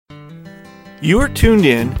You are tuned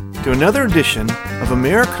in to another edition of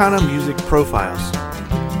Americana Music Profiles,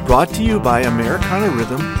 brought to you by Americana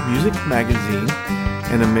Rhythm Music Magazine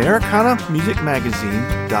and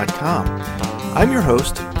AmericanaMusicMagazine.com. I'm your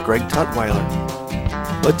host, Greg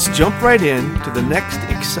Tutwiler. Let's jump right in to the next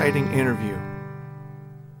exciting interview.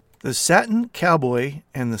 The Satin Cowboy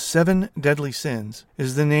and the Seven Deadly Sins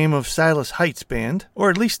is the name of Silas Hite's band,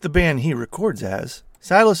 or at least the band he records as.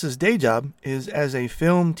 Silas's day job is as a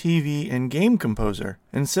film, TV, and game composer,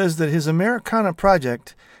 and says that his Americana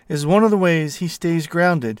project is one of the ways he stays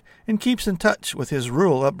grounded and keeps in touch with his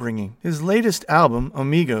rural upbringing. His latest album,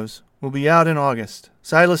 Amigos, will be out in August.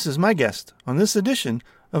 Silas is my guest on this edition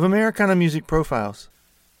of Americana Music Profiles.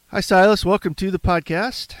 Hi, Silas. Welcome to the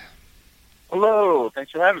podcast. Hello.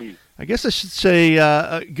 Thanks for having me. I guess I should say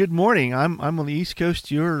good morning. I'm on the East Coast.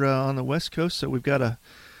 You're on the West Coast, so we've got a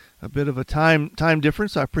bit of a time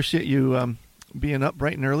difference. I appreciate you being up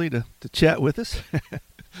bright and early to chat with us.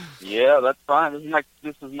 Yeah, that's fine.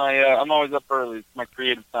 This is my I'm always up early. It's my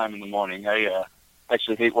creative time in the morning. I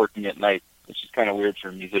actually hate working at night, which is kind of weird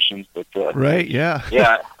for musicians, but right, yeah.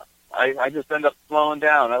 Yeah, I just end up slowing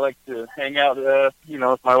down. I like to hang out with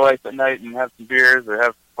my wife at night and have some beers or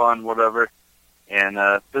have fun, whatever. And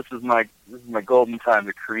this is my golden time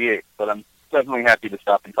to create, but I'm definitely happy to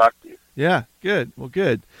stop and talk to you. Yeah, good. Well,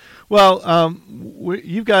 good. Well,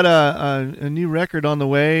 you've got a new record on the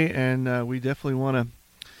way, and we definitely want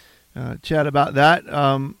to chat about that.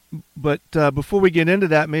 But before we get into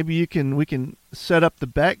that, maybe we can set up the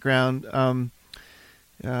background.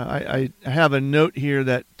 I have a note here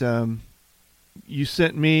that you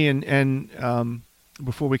sent me, and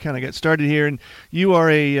before we kind of get started here, and you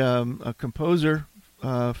are a composer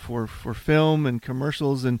for film and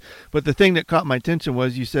commercials, but the thing that caught my attention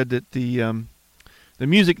was you said that the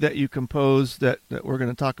music that you compose that we're going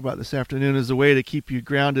to talk about this afternoon is a way to keep you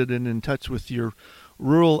grounded and in touch with your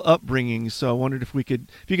rural upbringing. So I wondered if you could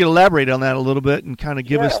elaborate on that a little bit and kind of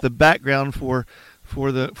give us the background for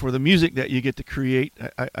the music that you get to create.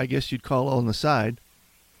 I guess you'd call on the side.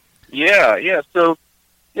 Yeah. So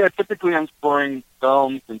typically I'm scoring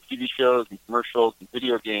films and TV shows and commercials and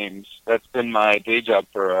video games. That's been my day job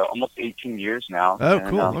for almost 18 years now. Oh,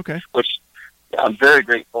 cool. Okay. Which I'm very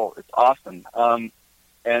grateful. It's awesome.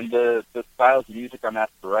 And the styles of music I'm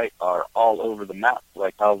asked to write are all over the map.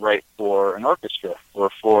 Like I'll write for an orchestra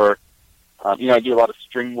or for, I do a lot of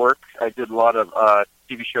string work. I did a lot of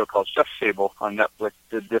TV show called Chef's Table on Netflix.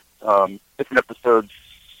 Did different episodes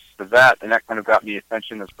for that, and that kind of got me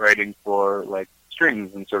attention as writing for like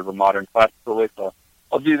strings in sort of a modern classical way. So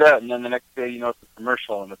I'll do that, and then the next day, it's a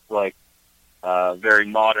commercial, and it's like very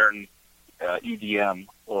modern EDM,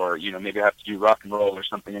 or maybe I have to do rock and roll or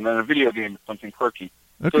something, and then a video game is something quirky.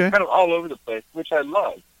 Okay. So it's kind of all over the place, which I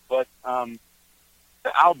love. But the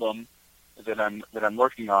album that I'm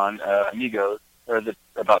working on, Amigos, or that's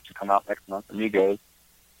about to come out next month, Amigos,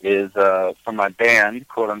 is from my band,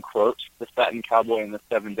 quote unquote, the Satin Cowboy and the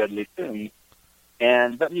Seven Deadly Sins.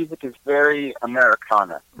 And that music is very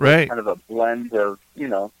Americana. Right. It's kind of a blend of,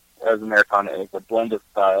 as Americana is, a blend of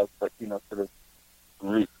styles, but, sort of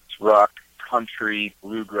roots, rock, country,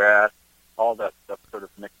 bluegrass, all that stuff sort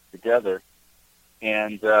of mixed together.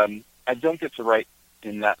 And I don't get to write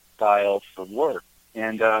in that style for work.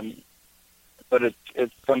 And but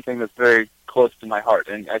it's something that's very close to my heart.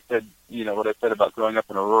 And I said, what I said about growing up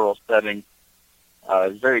in a rural setting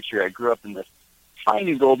is very true. I grew up in this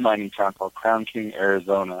tiny gold mining town called Crown King,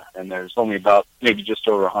 Arizona, and there's only about maybe just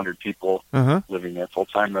over 100 people living there,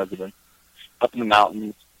 full-time residents, up in the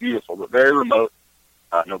mountains. Beautiful, but very remote.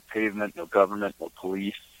 No pavement, no government, no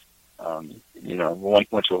police. Went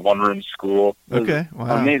to a one-room school. Okay,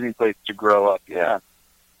 wow. An amazing place to grow up. Yeah.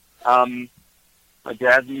 My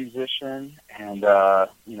dad's a musician, and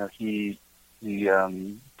he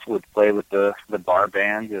would play with the bar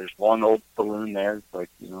band. There's one old saloon there. It's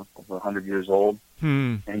like over 100 years old.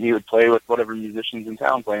 And he would play with whatever musicians in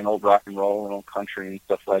town, playing old rock and roll and old country and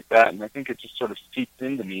stuff like that. And I think it just sort of seeped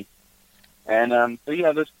into me. And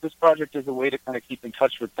this project is a way to kind of keep in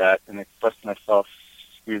touch with that and express myself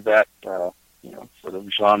through that sort of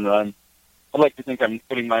genre. And I'd like to think I'm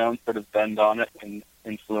putting my own sort of bend on it and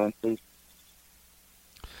influences.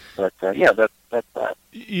 But that's that.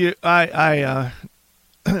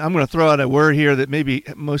 I'm going to throw out a word here that maybe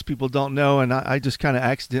most people don't know, and I just kind of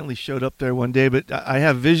accidentally showed up there one day, but I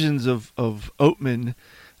have visions of Oatman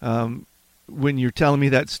when you're telling me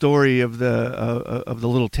that story of the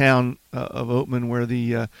little town of Oatman where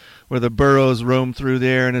the burros roam through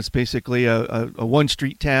there, and it's basically a one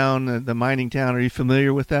street town, the mining town. Are you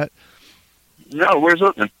familiar with that? No, where's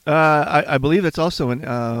Oatman? I believe it's also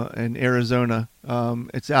in Arizona.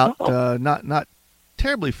 It's out not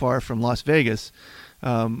terribly far from Las Vegas,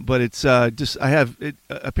 but it's just I have it.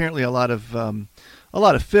 Apparently, a lot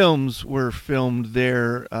of films were filmed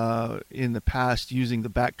there in the past using the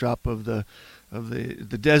backdrop of the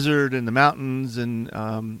desert and the mountains, and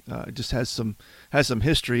it just has some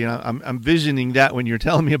history. And I'm visioning that when you're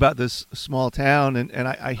telling me about this small town, and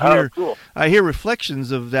I hear cool. I hear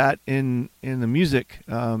reflections of that in the music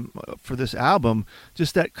for this album.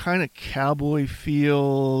 Just that kind of cowboy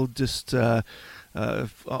feel, just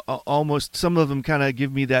almost some of them kind of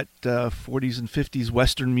give me that 40s and 50s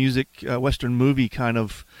Western music, Western movie kind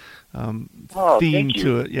of theme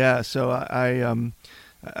to it. Yeah, so I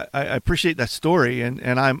appreciate that story,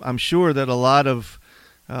 and I'm sure that a lot of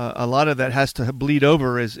that has to bleed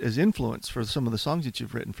over as influence for some of the songs that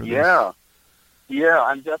you've written for this. Yeah,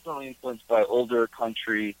 I'm definitely influenced by older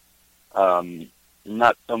country.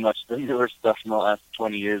 Not so much the newer stuff in the last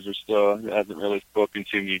 20 years or so. It hasn't really spoken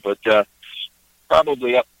to me, but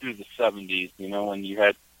probably up through the 70s, when you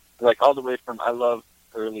had, like, all the way from, I love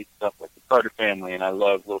early stuff like the Carter Family, and I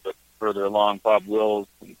love a little bit further along Bob Wills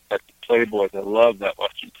and the Playboys. I love that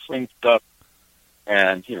Western swing stuff,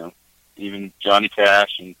 and, even Johnny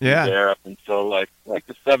Cash and there up until, like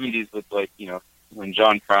the 70s with, like, when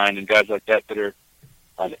John Prine and guys like that are,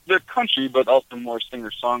 they're country, but also more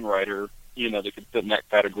singer-songwriter, they could fit in that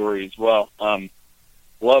category as well.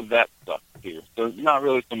 Love that stuff, too. So not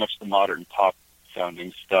really so much the modern pop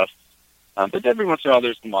sounding stuff. But every once in a while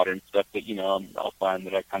there's some modern stuff that, I'll find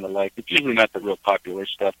that I kind of like. It's usually not the real popular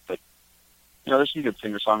stuff, but, there's some good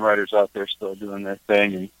singer-songwriters out there still doing their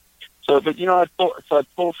thing. And so, but, I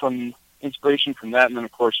pull from inspiration from that, and then,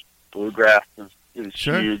 of course, bluegrass is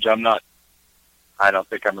huge. I don't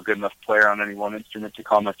think I'm a good enough player on any one instrument to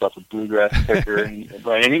call myself a bluegrass picker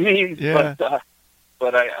by any means. Yeah.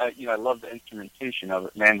 But I love the instrumentation of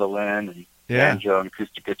it, mandolin and banjo and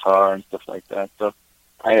acoustic guitar and stuff like that. So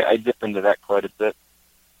I dip into that quite a bit.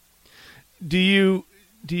 Do you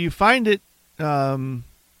find it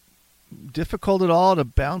difficult at all to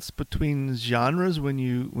bounce between genres when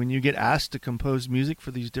you get asked to compose music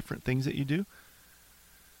for these different things that you do?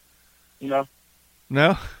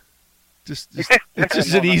 No. Just it's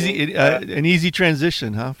just an easy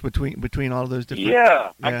transition, huh? Between all of those different.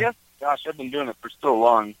 Yeah, I guess. Gosh, I've been doing it for so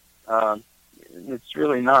long. It's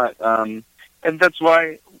really not, and that's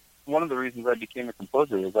why one of the reasons I became a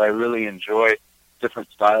composer is I really enjoy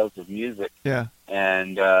different styles of music. Yeah.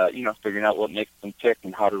 And figuring out what makes them tick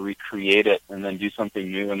and how to recreate it, and then do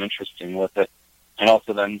something new and interesting with it, and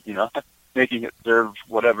also then making it serve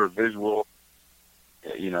whatever visual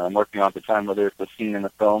I'm working on at the time, whether it's a scene in a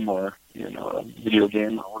film or a video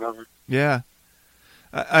game or whatever. Yeah.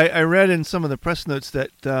 I read in some of the press notes that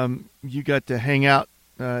you got to hang out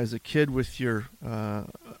as a kid with your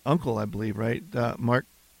uncle, I believe, right? Mark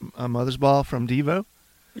Mothersbaugh from Devo?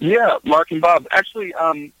 Yeah, Mark and Bob. Actually,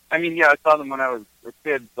 I saw them when I was a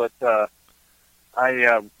kid, but the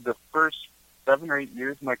first 7 or 8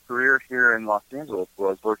 years of my career here in Los Angeles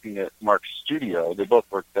was working at Mark's studio. They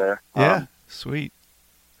both worked there. Yeah, sweet.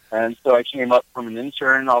 And so I came up from an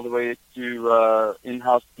intern all the way to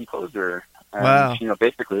in-house composer. And, wow.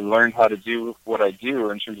 Basically learned how to do what I do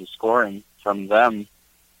in terms of scoring from them.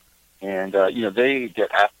 And, they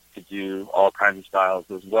get asked to do all kinds of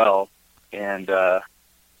styles as well. And,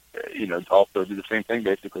 also do the same thing,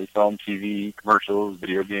 basically, film, TV, commercials,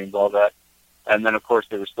 video games, all that. And then, of course,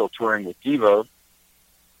 they were still touring with Devo.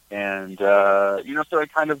 And, so I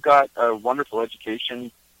kind of got a wonderful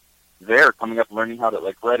education there, coming up, learning how to,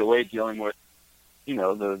 like, right away dealing with,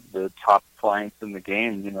 the top clients in the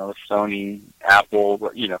game, Sony, Apple,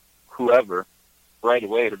 whoever, right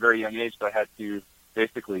away at a very young age. So I had to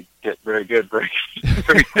basically get very good very,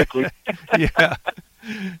 very quickly. Yeah.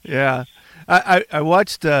 Yeah. I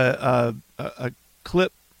watched a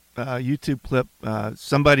clip, YouTube clip,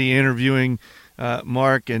 somebody interviewing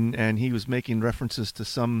Mark, and he was making references to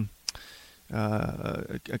some,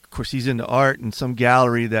 of course, he's into art, and some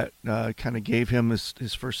gallery that kind of gave him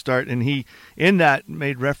his first start. And he, in that,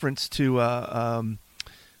 made reference to, I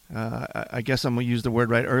guess I'm going to use the word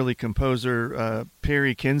right, early composer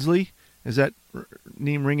Perry Kinsley. Is that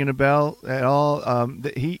name ringing a bell at all?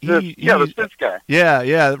 The synth guy.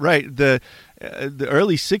 Yeah, right. The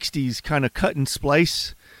early '60s kind of cut and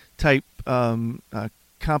splice type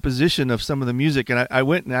composition of some of the music, and I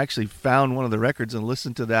went and actually found one of the records and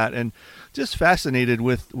listened to that, and just fascinated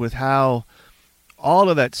with how all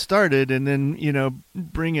of that started, and then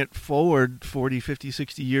bring it forward 40, 50,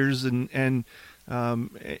 60 years, and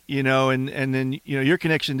and then your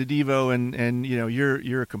connection to Devo, and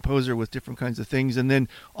you're a composer with different kinds of things, and then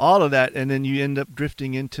all of that, and then you end up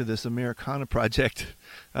drifting into this Americana project.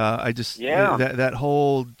 I just that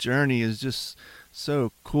whole journey is just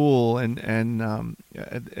so cool, and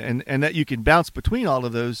that you can bounce between all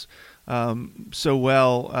of those so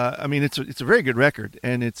well. I mean, it's a very good record,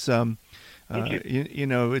 and it's it's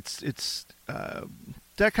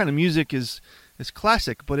that kind of music is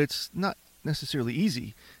classic, but it's not necessarily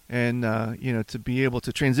easy, and to be able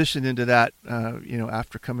to transition into that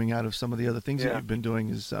after coming out of some of the other things that you've been doing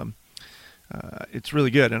is it's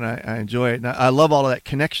really good, and I enjoy it, and I love all of that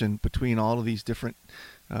connection between all of these different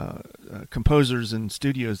composers and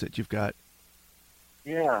studios that you've got.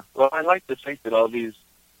 Yeah, well, I like to think that all these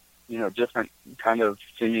different kind of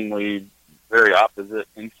seemingly very opposite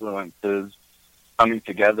influences coming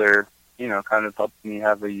together kind of helps me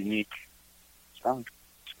have a unique sound.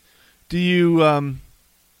 Do you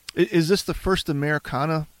is this the first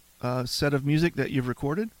Americana set of music that you've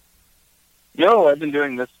recorded? No, I've been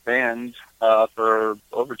doing this band for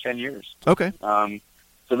over 10 years. Okay.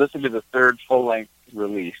 So this will be the third full-length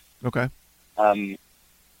release. Okay. The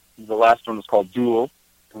last one was called Duel,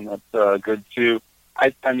 and that's good too. I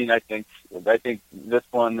think this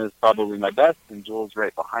one is probably my best, and Duel's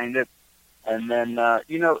right behind it. And then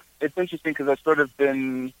it's interesting because I've sort of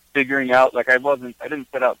been figuring out, like I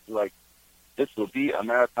didn't set out to like, this will be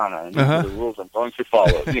Americana, and these are the rules I'm going to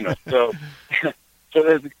follow. So so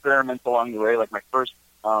there's experiments along the way. Like my first,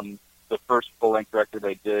 the first full-length record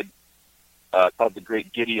I did, called The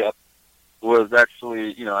Great Giddy Up, was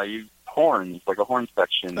actually, I used horns, like a horn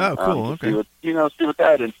section. Oh, cool. Okay. See what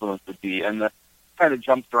that influence would be, and the kind of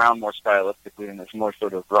jumps around more stylistically, and there's more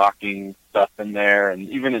sort of rocking stuff in there, and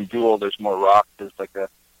even in Duel, there's more rock. There's like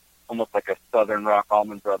almost like a southern rock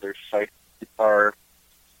Allman Brothers type guitar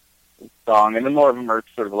song, and then more of them are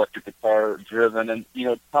sort of electric guitar driven. And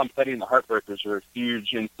Tom Petty and the Heartbreakers are a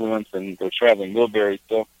huge influence, and they're Traveling Wilburys.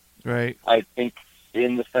 So right, I think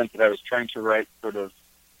in the sense that I was trying to write sort of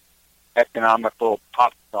economical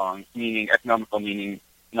pop songs, meaning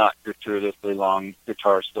not gratuitously long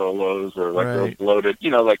guitar solos or like those bloated,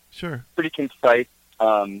 like sure, pretty concise,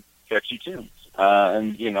 catchy tunes,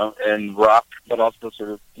 and rock, but also sort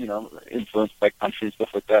of influenced by country,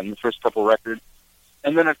 stuff like that in the first couple records.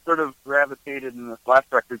 And then I sort of gravitated in this last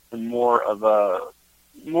record to more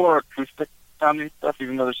acoustic sounding stuff,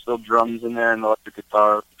 even though there's still drums in there and electric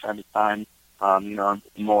guitar from time to time.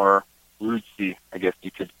 More rootsy, I guess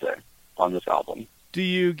you could say, on this album. Do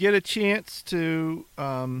you get a chance to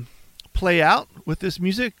play out with this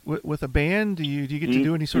music with a band? Do you get to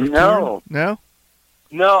do any sort of tour? No?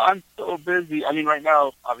 No, I'm so busy. I mean, right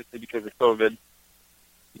now, obviously, because of COVID,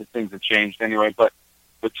 things have changed anyway, but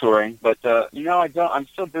with touring. But, I don't. I'm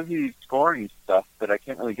so busy scoring stuff that I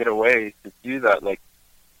can't really get away to do that. Like,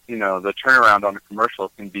 the turnaround on a commercial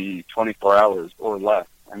can be 24 hours or less.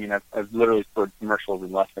 I mean, I've literally scored commercials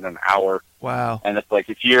in less than an hour. Wow. And it's like,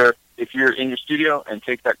 if you're in your studio and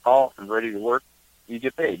take that call and ready to work, you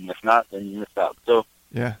get paid. And if not, then you miss out. So,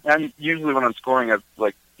 yeah. And usually when I'm scoring,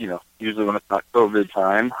 usually when it's not COVID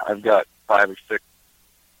time, I've got 5 or 6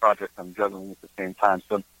 projects I'm juggling at the same time.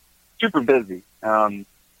 So I'm super busy. And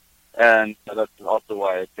that's also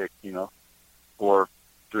why I take, 3 or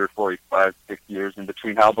 4, 5, 6 years in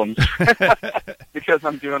between albums because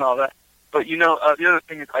I'm doing all that. But, the other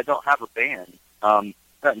thing is I don't have a band.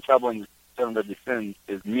 That in Trouble in the Seven Deadly Sins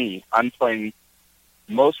is me. I'm playing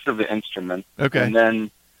most of the instruments. Okay. And then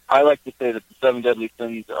I like to say that the Seven Deadly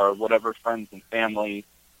Sins are whatever friends and family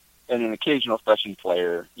and an occasional session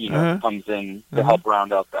player, comes in to help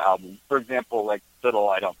round out the album. For example, like fiddle,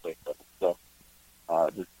 I don't play fiddle. So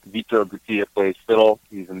Vito Gutierrez plays fiddle.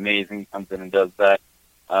 He's amazing. Comes in and does that.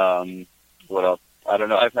 What else? I don't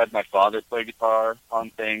know. I've had my father play guitar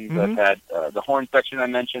on things. I've had the horn section I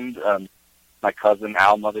mentioned. My cousin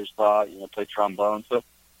Al Motherslaw, play trombone. So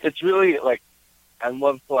it's really like I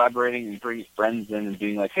love collaborating and bringing friends in and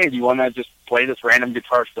being like, hey, do you want to just play this random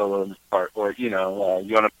guitar solo in this part, or you want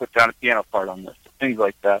to put down a piano part on this, things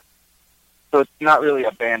like that. So it's not really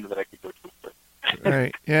a band that I could go to.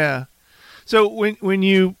 Right. Yeah. So when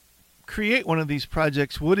you create one of these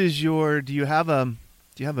projects, what is do you have a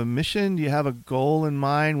mission? Do you have a goal in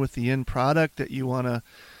mind with the end product that you want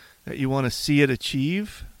to see it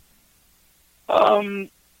achieve?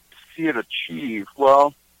 See it achieve.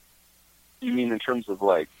 Well, You mean in terms of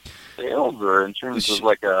like sales, or in terms of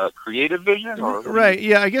like a creative vision, or Right?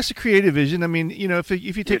 Yeah, I guess a creative vision. I mean, if you take a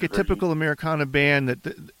creative vision? typical Americana band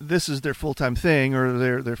that this is their full time thing or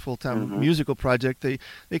their full time Mm-hmm. musical project, they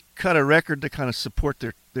cut a record to kind of support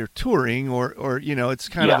their touring, or it's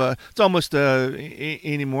kind of Yeah. it's almost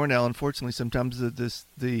anymore now. Unfortunately, sometimes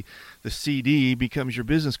the CD becomes your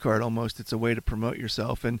business card almost. It's a way to promote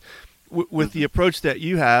yourself, and with the Mm-hmm. approach that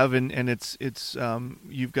you have, and it's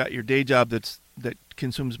you've got your day job that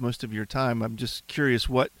consumes most of your time. I'm just curious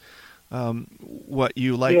what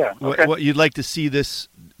you like, Yeah. Okay. what you'd like to see this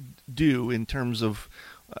do in terms of,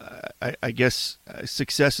 I guess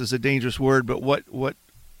success is a dangerous word, but what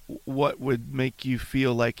would make you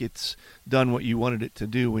feel like it's done what you wanted it to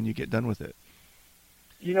do when you get done with it?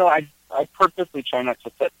 I purposely try not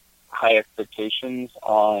to set high expectations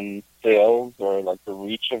on sales or like the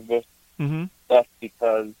reach of this Mm-hmm. stuff,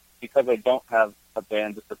 because I don't have a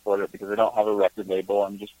band to support it, because I don't have a record label.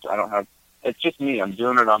 I don't have. It's just me. I'm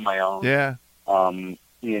doing it on my own. Yeah.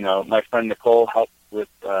 My friend Nicole helps with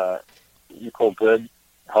Nicole Good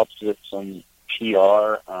helps with some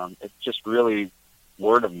PR. It's just really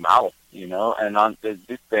word of mouth, and on this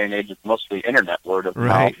day and age, it's mostly internet word of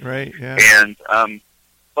mouth. Right. Yeah. And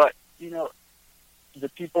but the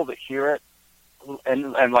people that hear it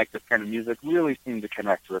and like this kind of music really seem to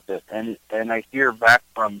connect with it. And I hear back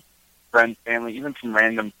from friends, family, even from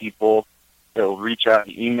random people. They'll reach out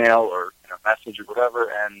an email or message or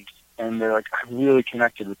whatever, and they're like, I really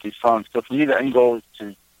connected with these songs. So for me, the end goal is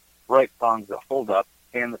to write songs that hold up,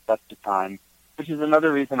 stand the test of time, which is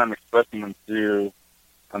another reason I'm expressing them through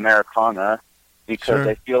Americana, because Sure.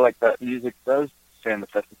 I feel like that music does stand the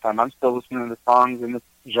test of time. I'm still listening to songs in this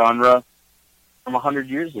genre from 100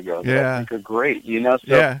 years ago that I Yeah. think are great, So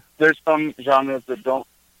Yeah. there's some genres that don't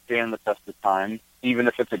stand the test of time, even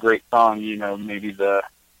if it's a great song. Maybe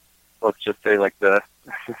let's just say like the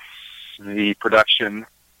the production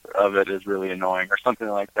of it is really annoying or something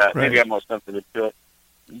like that. Right. Maybe I'm more sensitive to it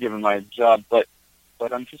given my job, but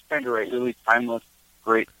I'm just trying to write really timeless,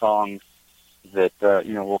 great songs that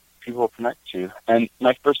people will connect to. And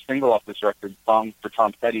my first single off this record, "Song for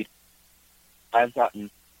Tom Petty," I've gotten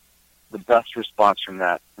the best response from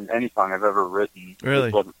any song I've ever written. Really?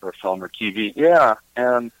 It wasn't for a film or TV. Yeah,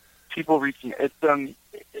 and people reaching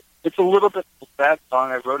it's a little bit of a sad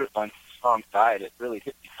song. I wrote it when Tom died. It really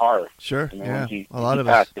hit me hard. Sure. When A lot he of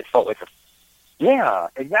passed, us. it felt like yeah,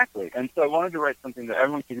 exactly. And so I wanted to write something that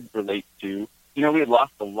everyone could relate to. We had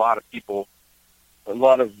lost a lot of people, a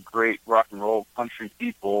lot of great rock and roll country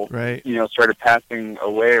people. Right. Started passing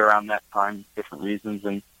away around that time, different reasons,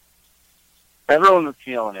 and everyone was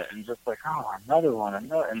feeling it, and just like, oh, another one,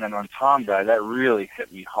 another. And then when Tom died, that really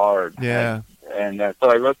hit me hard. Yeah. And so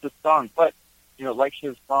I wrote this song, but like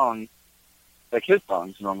his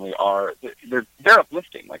songs normally are, they're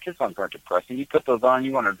uplifting. Like his songs aren't depressing. You put those on,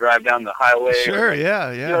 you want to drive down the highway. Sure. Or,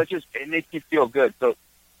 Yeah. it makes you feel good. So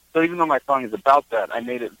even though my song is about that, I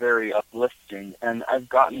made it very uplifting, and I've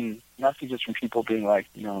gotten messages from people being like,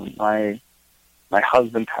 my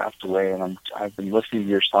husband passed away, and I've been listening to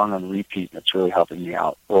your song on repeat, and it's really helping me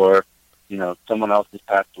out. Or, someone else has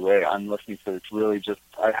passed away. I'm listening to it. It's really just,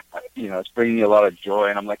 it's bringing me a lot of joy.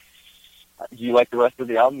 And I'm like, do you like the rest of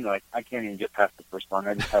the album? They're like, I can't even get past the first song.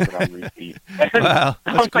 I just have it on repeat. Wow.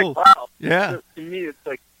 I That's was cool. like, wow. Yeah. So to me, it's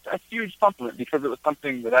like a huge compliment, because it was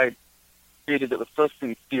something that I created that was so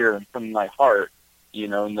sincere and from my heart,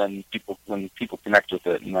 and then when people connect with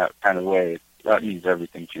it in that kind of way, that means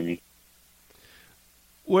everything to me.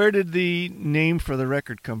 Where did the name for the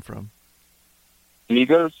record come from?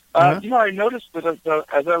 Amigos? Uh-huh. I noticed that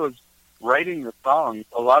as I was writing the songs,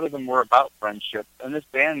 a lot of them were about friendship, and this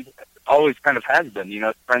band always kind of has been,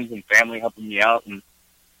 friends and family helping me out, and,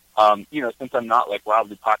 since I'm not, like,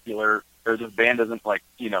 wildly popular, or this band isn't, like,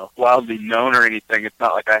 wildly known or anything, it's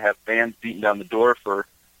not like I have fans beating down the door for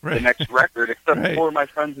the next record, except for my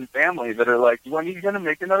friends and family that are like, when are you going to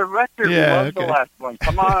make another record? Yeah, we love the last one.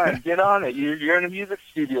 Come on, get on it. You're in a music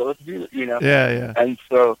studio. Let's do it, Yeah. And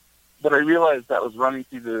so, but I realized that was running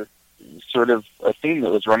through the sort of a theme that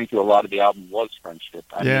was running through a lot of the album was friendship.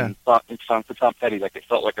 I mean, Song for Tom Petty, like, it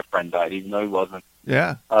felt like a friend died, even though he wasn't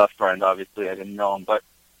a friend, obviously. I didn't know him. But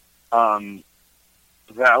some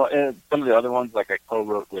of the other ones, like, I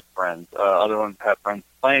co-wrote with friends. Other ones have friends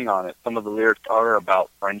playing on it. Some of the lyrics are about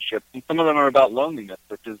friendship, and some of them are about loneliness,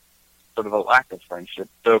 which is sort of a lack of friendship.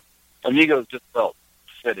 So Amigos just felt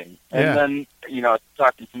fitting. And then, I was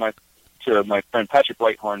talking to my friend Patrick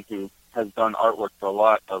Whitehorn, who has done artwork for a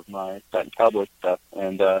lot of my Satin Cowboy stuff,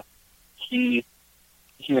 and he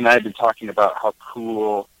and I have been talking about how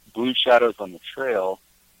cool Blue Shadows on the Trail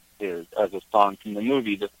Is as a song from the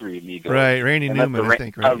movie The Three Amigos. Right, Randy Newman, I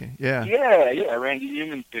think, right? Yeah, Randy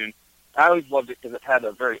Newman tune. I always loved it because it had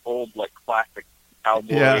a very old, like, classic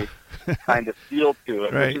cowboy kind of feel to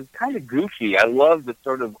it, right. which is kind of goofy. I love the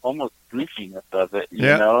sort of almost goofiness of it, you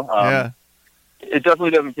know? It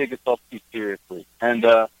definitely doesn't take itself too seriously. And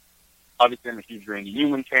obviously I'm a huge Randy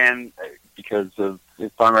Newman fan because of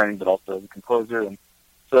his songwriting, but also the composer. And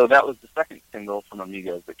so that was the second single from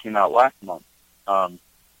Amigos that came out last month.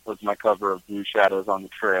 Was my cover of Blue Shadows on the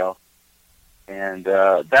Trail. And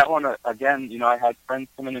that one, again, you know, I had friends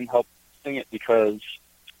come in and help sing it because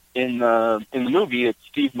in the movie, it's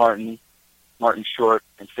Steve Martin Short,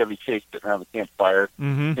 and Chevy Chase sitting around the campfire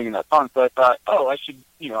singing that song. So I thought, I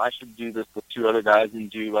should do this with two other guys and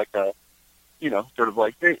do like a, you know, sort of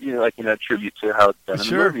like, you know, like in a tribute to how it's done in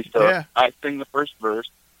the movie. So I sing the first verse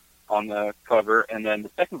on the cover, and then the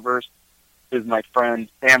second verse is my friend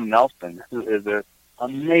Sam Nelson, who is an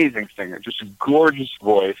amazing singer, just a gorgeous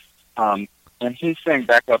voice. And he sang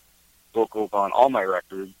backup vocals on all my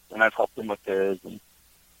records, and I've helped him with his. And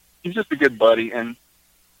he's just a good buddy, and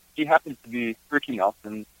he happens to be Ricky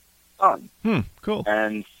Nelson's son. Cool.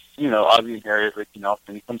 And, you know, Ozzy and Harriet, Ricky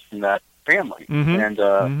Nelson, he comes from that family. And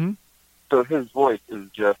so his voice is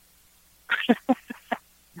just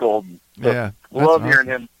golden. So love hearing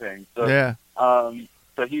him sing. So,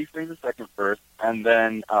 so he sings the second verse, and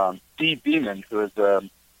then Steve Beeman, who is a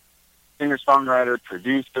singer-songwriter,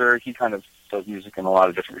 producer, he kind of does music in a lot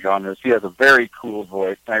of different genres. He has a very cool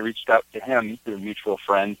voice, and I reached out to him through a mutual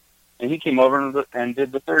friend, and he came over and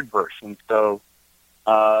did the third verse. And so,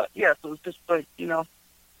 so it was just like, you know,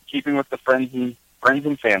 keeping with the friends and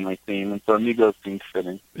family theme, and so Amigos seemed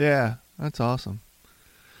fitting. Yeah, that's awesome.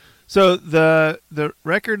 So the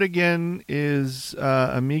record again is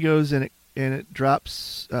Amigos, and it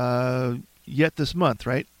drops yet this month,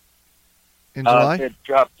 right? In July? It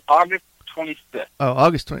drops August 25th. Oh,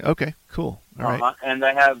 August 20th. Okay, cool. All right. And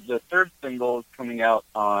I have the third single coming out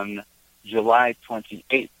on July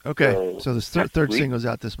 28th. Okay, so the third single's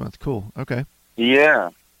out this month. Cool. Okay.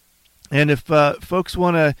 Yeah. And if folks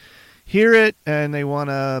want to hear it and they want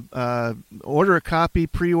to order a copy,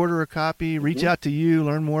 pre-order a copy, reach out to you,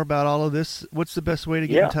 learn more about all of this, what's the best way to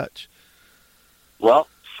get in touch? Well,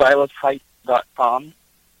 SilasHite.com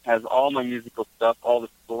has all my musical stuff, all the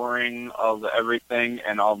scoring, all the everything,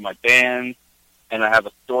 and all my bands. And I have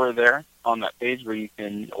a store there on that page where you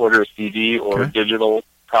can order a CD or a digital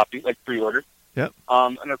copy, like pre-order. Yep.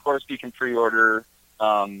 And of course, you can pre-order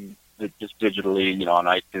just digitally, you know, on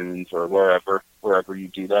iTunes or wherever you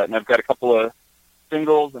do that. And I've got a couple of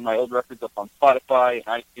singles and my old records up on Spotify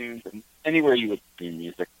and iTunes and anywhere you would stream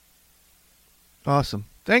music. Awesome.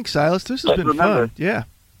 Thanks, Silas. This has been fun. Yeah.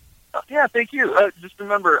 Yeah, thank you. Just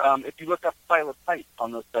remember, if you look up Silas Hite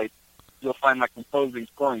on those sites, you'll find my composing,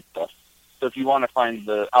 scoring stuff. So if you want to find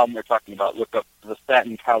the album they're talking about, look up The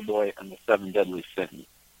Satin Cowboy and The Seven Deadly Sins.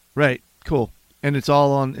 Right. Cool. And it's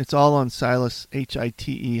all on Silas,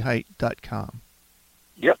 Hite.com.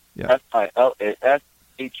 Yep.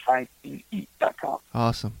 SILASHITE.com.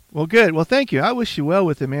 Awesome. Well, good. Well, thank you. I wish you well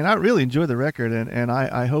with it, man. I really enjoy the record, and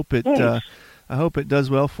I hope it I hope it does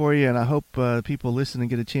well for you, and I hope people listen and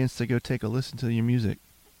get a chance to go take a listen to your music.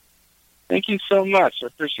 Thank you so much. I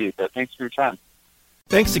appreciate that. Thanks for your time.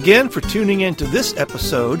 Thanks again for tuning in to this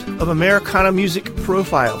episode of Americana Music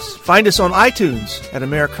Profiles. Find us on iTunes at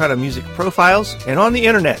Americana Music Profiles and on the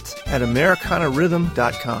internet at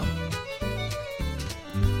AmericanaRhythm.com.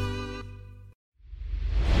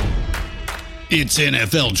 It's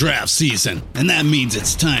NFL draft season, and that means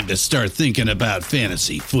it's time to start thinking about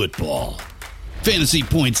fantasy football.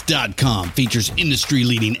 FantasyPoints.com features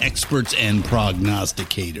industry-leading experts and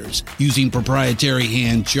prognosticators using proprietary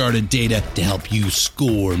hand-charted data to help you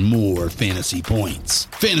score more fantasy points.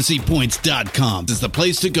 FantasyPoints.com is the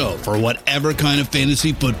place to go for whatever kind of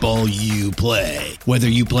fantasy football you play. Whether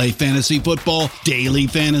you play fantasy football, daily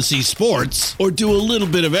fantasy sports, or do a little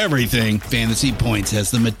bit of everything, Fantasy Points has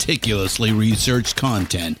the meticulously researched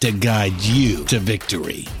content to guide you to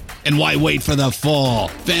victory. And why wait for the fall?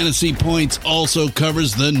 Fantasy Points also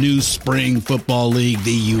covers the new spring football league,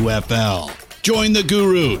 the UFL. Join the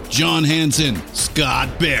guru, John Hansen,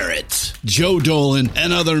 Scott Barrett, Joe Dolan,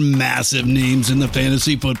 and other massive names in the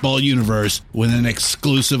fantasy football universe with an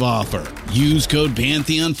exclusive offer. Use code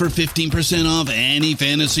Pantheon for 15% off any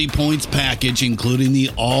Fantasy Points package, including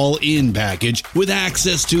the all-in package, with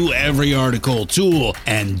access to every article, tool,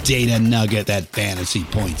 and data nugget that Fantasy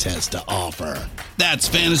Points has to offer. That's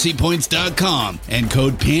fantasypoints.com and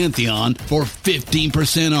code Pantheon for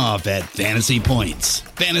 15% off at Fantasy Points.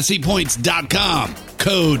 Fantasypoints.com,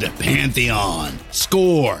 code Pantheon.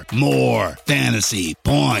 Score more fantasy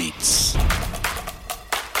points.